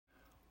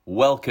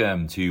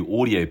Welcome to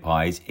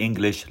AudioPie's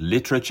English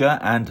Literature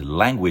and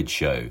Language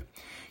Show.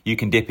 You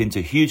can dip into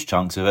huge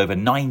chunks of over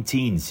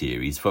 19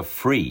 series for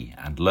free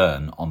and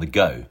learn on the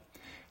go.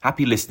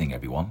 Happy listening,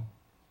 everyone.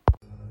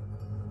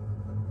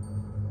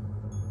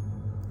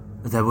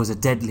 There was a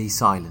deadly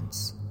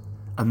silence.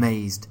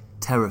 Amazed,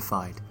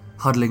 terrified,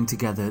 huddling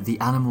together, the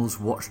animals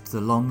watched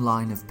the long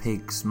line of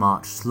pigs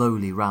march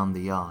slowly round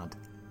the yard.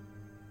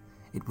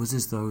 It was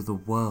as though the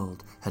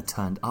world had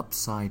turned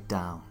upside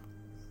down.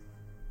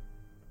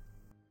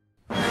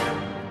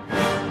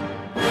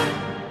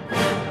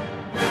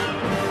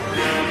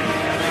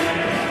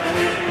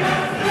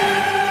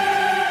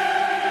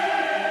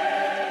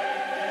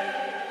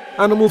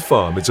 Animal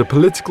Farm is a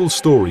political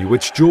story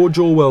which George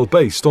Orwell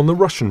based on the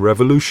Russian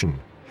Revolution.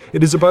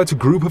 It is about a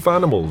group of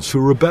animals who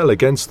rebel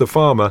against the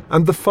farmer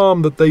and the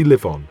farm that they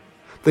live on.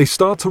 They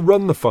start to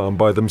run the farm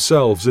by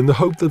themselves in the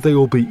hope that they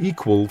will be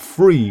equal,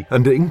 free,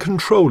 and in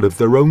control of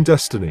their own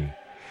destiny.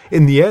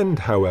 In the end,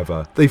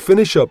 however, they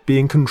finish up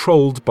being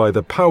controlled by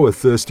the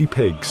power-thirsty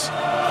pigs.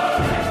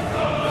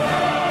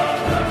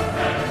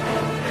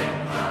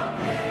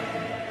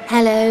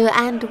 Hello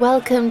and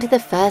welcome to the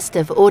first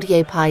of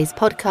AudioPie's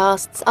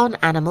podcasts on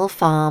Animal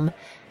Farm.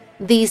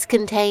 These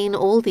contain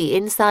all the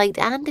insight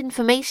and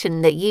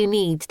information that you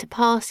need to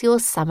pass your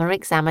summer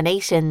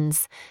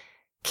examinations.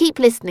 Keep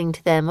listening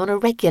to them on a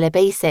regular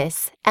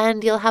basis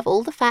and you'll have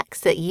all the facts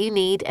that you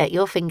need at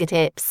your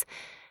fingertips.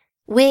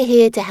 We're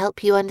here to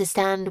help you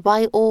understand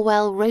why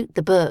Orwell wrote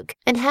the book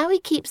and how he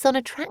keeps on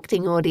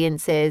attracting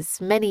audiences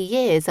many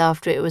years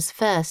after it was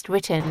first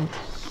written.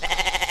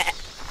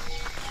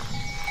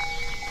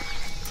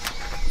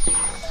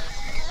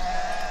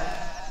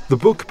 The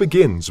book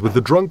begins with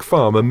the drunk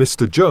farmer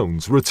Mr.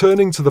 Jones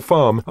returning to the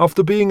farm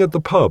after being at the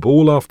pub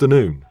all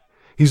afternoon.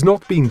 He's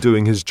not been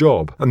doing his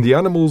job and the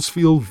animals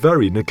feel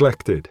very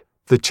neglected.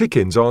 The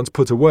chickens aren't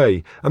put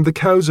away and the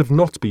cows have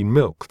not been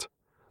milked.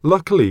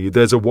 Luckily,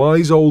 there's a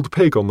wise old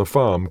pig on the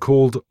farm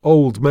called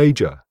Old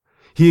Major.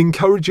 He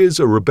encourages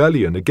a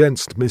rebellion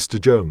against Mr.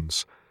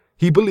 Jones.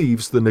 He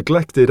believes the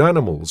neglected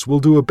animals will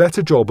do a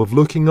better job of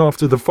looking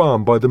after the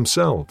farm by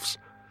themselves.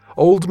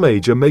 Old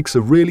Major makes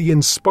a really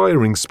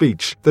inspiring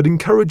speech that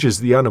encourages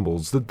the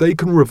animals that they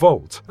can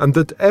revolt and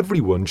that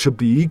everyone should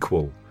be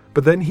equal,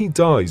 but then he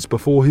dies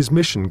before his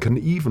mission can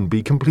even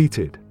be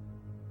completed.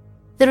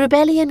 The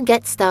rebellion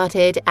gets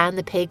started and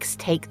the pigs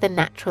take the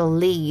natural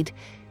lead.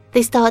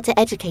 They start to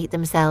educate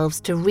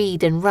themselves to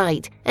read and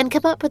write and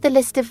come up with a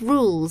list of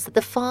rules that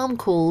the farm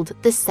called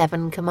the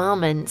 7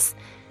 Commandments.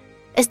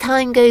 As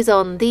time goes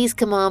on, these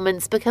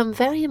commandments become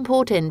very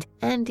important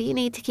and you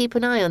need to keep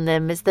an eye on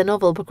them as the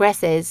novel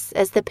progresses,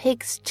 as the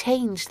pigs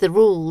change the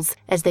rules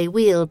as they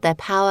wield their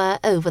power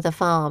over the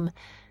farm.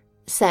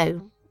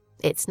 So,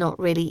 it's not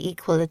really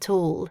equal at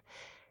all.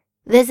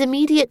 There's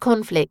immediate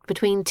conflict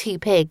between two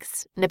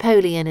pigs,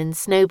 Napoleon and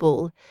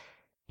Snowball.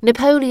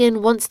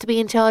 Napoleon wants to be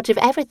in charge of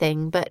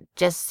everything but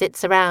just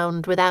sits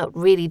around without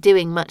really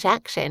doing much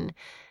action.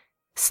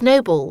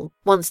 Snowball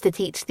wants to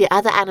teach the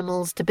other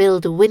animals to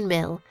build a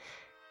windmill.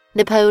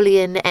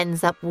 Napoleon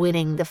ends up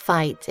winning the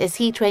fight as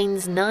he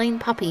trains 9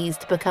 puppies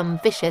to become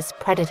vicious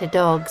predator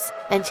dogs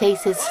and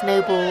chases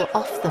Snowball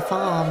off the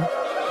farm.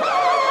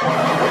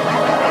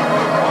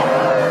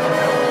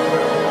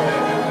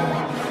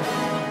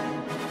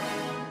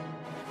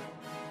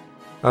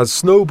 As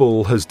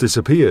Snowball has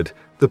disappeared,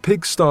 the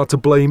pigs start to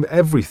blame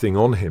everything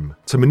on him,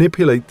 to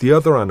manipulate the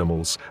other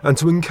animals and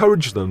to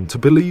encourage them to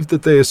believe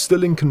that they are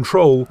still in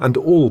control and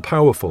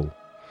all-powerful.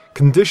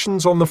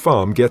 Conditions on the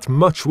farm get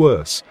much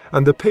worse,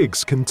 and the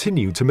pigs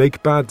continue to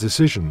make bad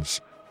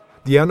decisions.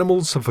 The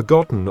animals have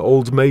forgotten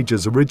Old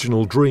Major's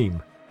original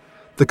dream.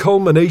 The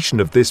culmination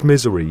of this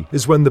misery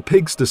is when the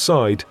pigs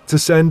decide to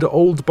send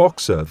Old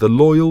Boxer, the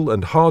loyal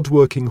and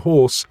hard-working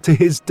horse, to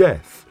his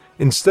death,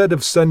 instead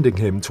of sending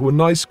him to a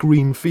nice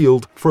green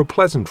field for a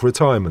pleasant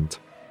retirement.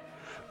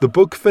 The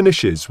book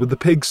finishes with the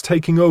pigs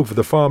taking over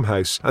the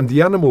farmhouse and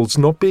the animals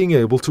not being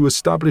able to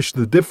establish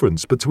the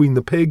difference between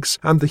the pigs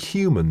and the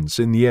humans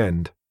in the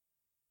end.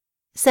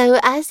 So,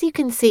 as you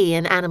can see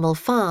in Animal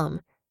Farm,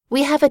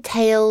 we have a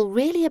tale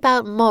really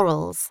about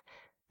morals,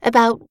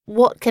 about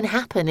what can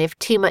happen if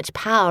too much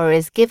power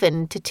is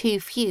given to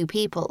too few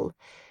people.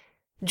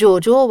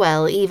 George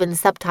Orwell even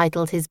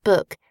subtitled his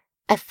book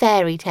A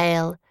Fairy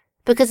Tale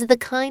because of the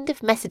kind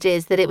of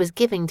messages that it was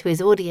giving to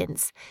his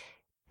audience.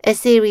 A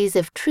series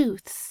of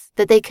truths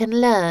that they can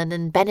learn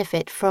and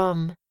benefit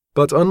from.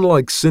 But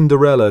unlike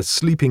Cinderella,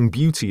 Sleeping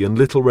Beauty and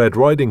Little Red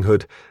Riding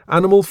Hood,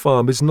 Animal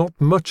Farm is not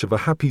much of a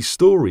happy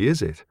story,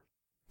 is it?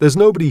 There's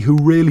nobody who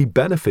really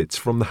benefits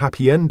from the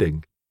happy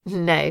ending.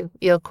 No,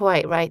 you're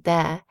quite right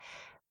there.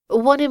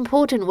 One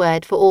important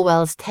word for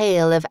Orwell's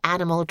tale of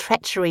animal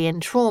treachery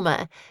and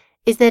trauma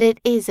is that it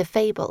is a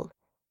fable.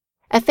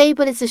 A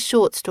fable is a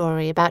short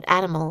story about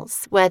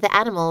animals where the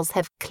animals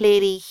have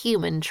clearly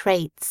human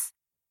traits.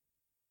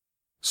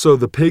 So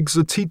the pigs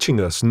are teaching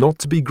us not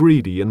to be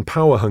greedy and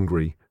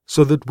power-hungry,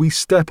 so that we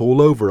step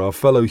all over our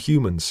fellow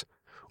humans.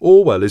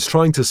 Orwell is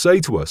trying to say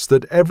to us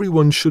that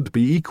everyone should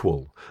be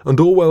equal, and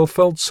Orwell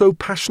felt so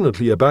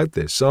passionately about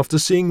this after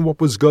seeing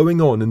what was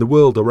going on in the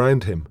world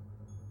around him.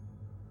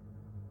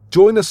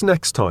 Join us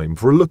next time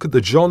for a look at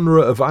the genre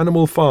of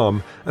Animal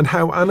Farm and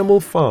how Animal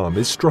Farm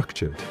is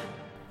structured.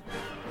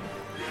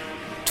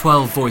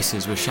 12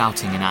 voices were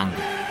shouting in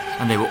anger,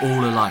 and they were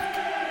all alike.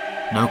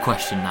 No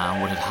question now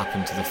what had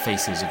happened to the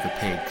faces of the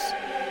pigs.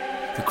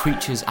 The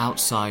creatures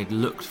outside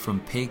looked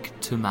from pig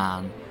to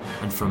man,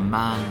 and from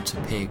man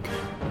to pig,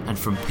 and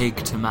from pig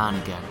to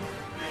man again.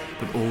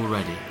 But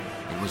already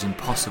it was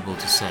impossible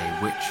to say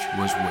which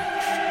was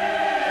which.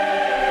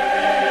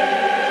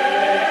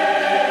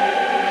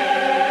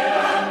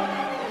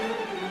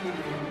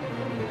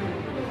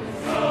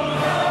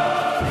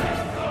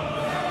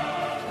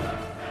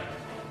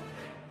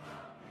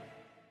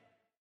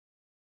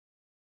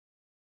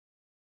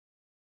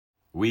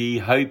 We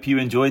hope you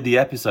enjoyed the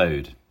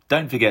episode.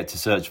 Don't forget to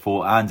search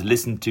for and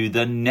listen to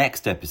the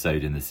next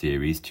episode in the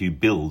series to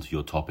build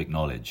your topic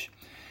knowledge.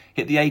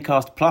 Hit the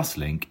Acast Plus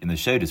link in the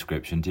show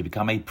description to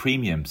become a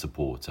premium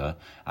supporter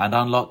and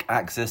unlock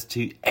access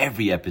to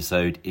every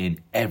episode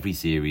in every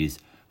series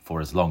for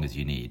as long as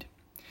you need.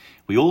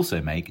 We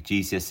also make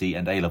GCSE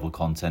and A-level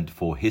content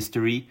for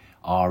history,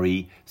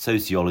 RE,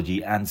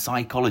 sociology and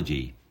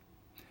psychology.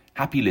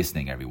 Happy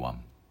listening,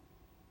 everyone.